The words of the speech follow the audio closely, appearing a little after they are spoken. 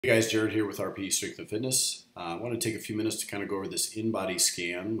Hey guys, Jared here with RP Strength and Fitness. I want to take a few minutes to kind of go over this InBody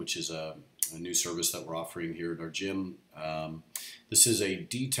scan, which is a new service that we're offering here at our gym. This is a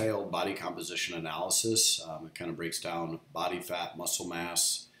detailed body composition analysis. It kind of breaks down body fat, muscle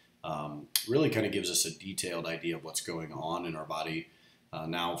mass, really kind of gives us a detailed idea of what's going on in our body.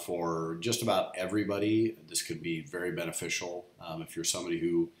 Now, for just about everybody, this could be very beneficial. If you're somebody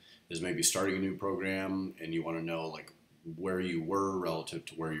who is maybe starting a new program and you want to know where you were relative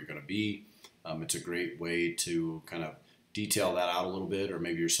to where you're going to be. It's a great way to kind of detail that out a little bit, or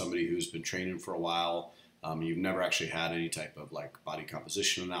maybe you're somebody who's been training for a while. You've never actually had any type of body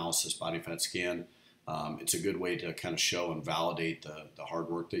composition analysis, body fat scan. It's a good way to kind of show and validate the hard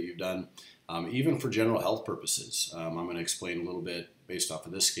work that you've done. Even for general health purposes, I'm going to explain a little bit based off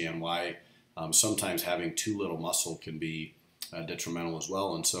of this scan why sometimes having too little muscle can be detrimental as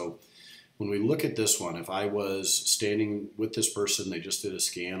well. And so when we look at this one, if I was standing with this person, they just did a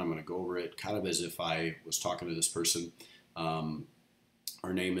scan, I'm going to go over it kind of as if I was talking to this person.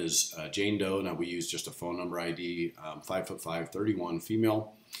 Her name is Jane Doe. Now we use just a phone number ID, 5'5", 31,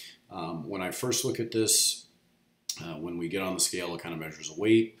 female. When I first look at this, when we get on the scale, it kind of measures a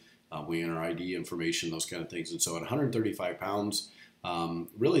weight. We enter ID information, those kind of things. And so at 135 pounds,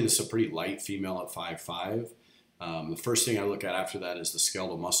 really this is a pretty light female at 5'5". The first thing I look at after that is the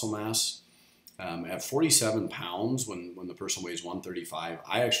skeletal muscle mass. At 47 pounds, when the person weighs 135,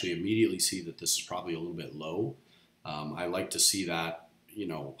 I actually immediately see that this is probably a little bit low. I like to see that,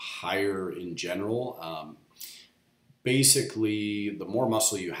 higher in general. Basically, the more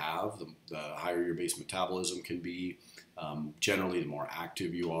muscle you have, the higher your base metabolism can be. Generally, the more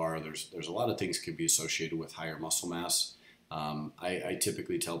active you are. There's a lot of things can be associated with higher muscle mass. I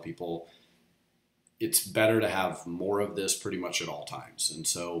typically tell people it's better to have more of this pretty much at all times. And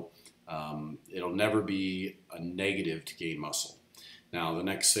so it'll never be a negative to gain muscle. Now, the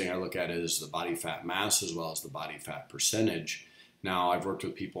next thing I look at is the body fat mass as well as the body fat percentage. Now, I've worked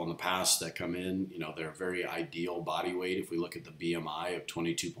with people in the past that come in, they're very ideal body weight. If we look at the BMI of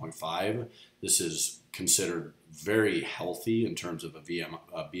 22.5, this is considered very healthy in terms of a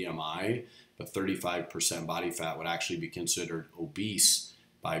BMI, but 35% body fat would actually be considered obese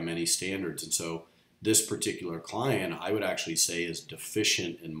by many standards. And so this particular client, I would actually say, is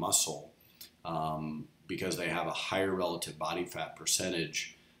deficient in muscle because they have a higher relative body fat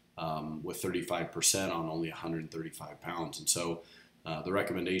percentage with 35% on only 135 pounds. And so the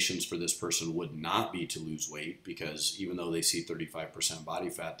recommendations for this person would not be to lose weight, because even though they see 35% body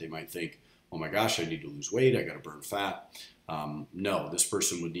fat, they might think, oh my gosh, I need to lose weight, I got to burn fat. No, this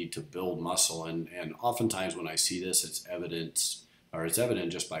person would need to build muscle. And oftentimes when I see this, it's evident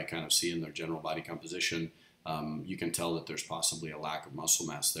just by kind of seeing their general body composition. You can tell that there's possibly a lack of muscle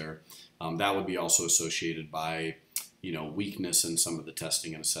mass there. That would be also associated by, weakness in some of the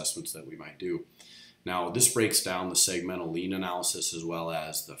testing and assessments that we might do. Now, this breaks down the segmental lean analysis as well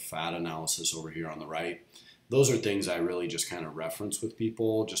as the fat analysis over here on the right. Those are things I really just kind of reference with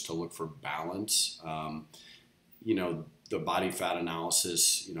people just to look for balance. The body fat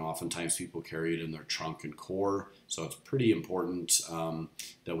analysis, oftentimes people carry it in their trunk and core. So it's pretty important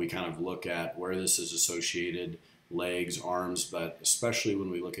that we kind of look at where this is associated, legs, arms, but especially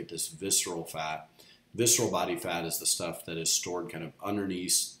when we look at this visceral fat. Visceral body fat is the stuff that is stored kind of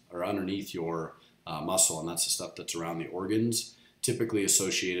underneath your muscle, and that's the stuff that's around the organs, typically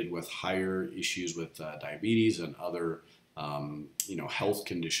associated with higher issues with diabetes and other, health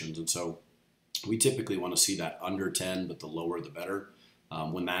conditions. And so we typically want to see that under 10, but the lower the better.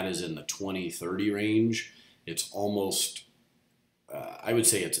 When that is in the 20-30 range, it's almost, I would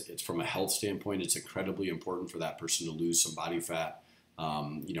say it's from a health standpoint, it's incredibly important for that person to lose some body fat,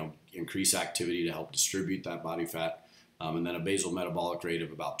 increase activity to help distribute that body fat, and then a basal metabolic rate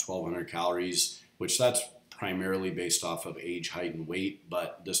of about 1,200 calories, which that's primarily based off of age, height, and weight,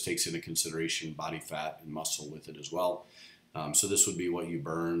 but this takes into consideration body fat and muscle with it as well. So this would be what you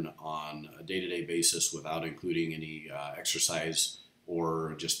burn on a day-to-day basis without including any exercise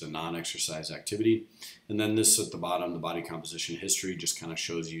or just the non-exercise activity. And then this at the bottom, the body composition history, just kind of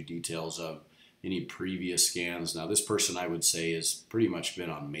shows you details of any previous scans. Now this person, I would say, has pretty much been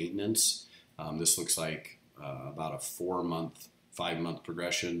on maintenance. This looks like about a 4-month, 5-month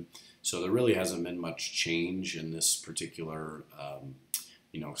progression. So there really hasn't been much change in this particular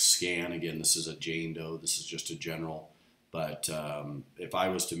scan. Again, this is a Jane Doe. This is just a general. But if I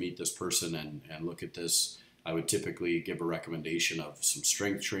was to meet this person and look at this, I would typically give a recommendation of some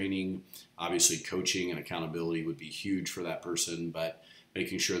strength training. Obviously, coaching and accountability would be huge for that person, but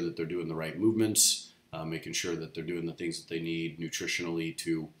making sure that they're doing the right movements, making sure that they're doing the things that they need nutritionally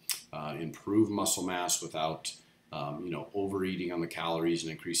to improve muscle mass without overeating on the calories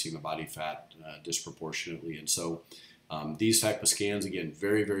and increasing the body fat disproportionately. And so these type of scans, again,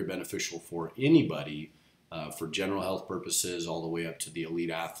 very, very beneficial for anybody for general health purposes all the way up to the elite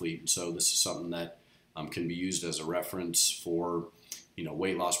athlete. And so this is something that can be used as a reference for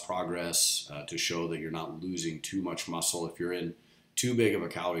weight loss progress to show that you're not losing too much muscle. If you're in too big of a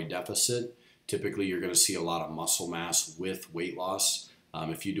calorie deficit, typically you're going to see a lot of muscle mass with weight loss.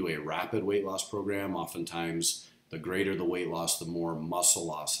 If you do a rapid weight loss program, oftentimes the greater the weight loss, the more muscle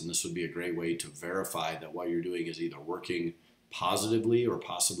loss. And this would be a great way to verify that what you're doing is either working positively or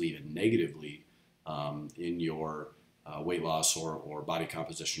possibly even negatively in your weight loss or body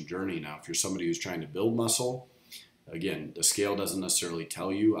composition journey. Now, if you're somebody who's trying to build muscle, again, the scale doesn't necessarily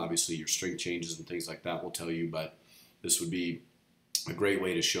tell you. Obviously, your strength changes and things like that will tell you, but this would be a great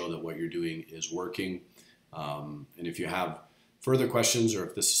way to show that what you're doing is working. And if you have further questions, or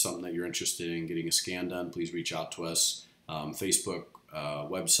if this is something that you're interested in getting a scan done, please reach out to us. Facebook,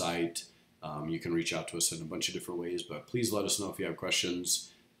 website, you can reach out to us in a bunch of different ways, but please let us know if you have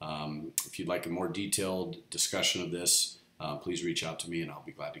questions. If you'd like a more detailed discussion of this, please reach out to me and I'll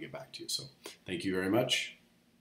be glad to get back to you. So thank you very much.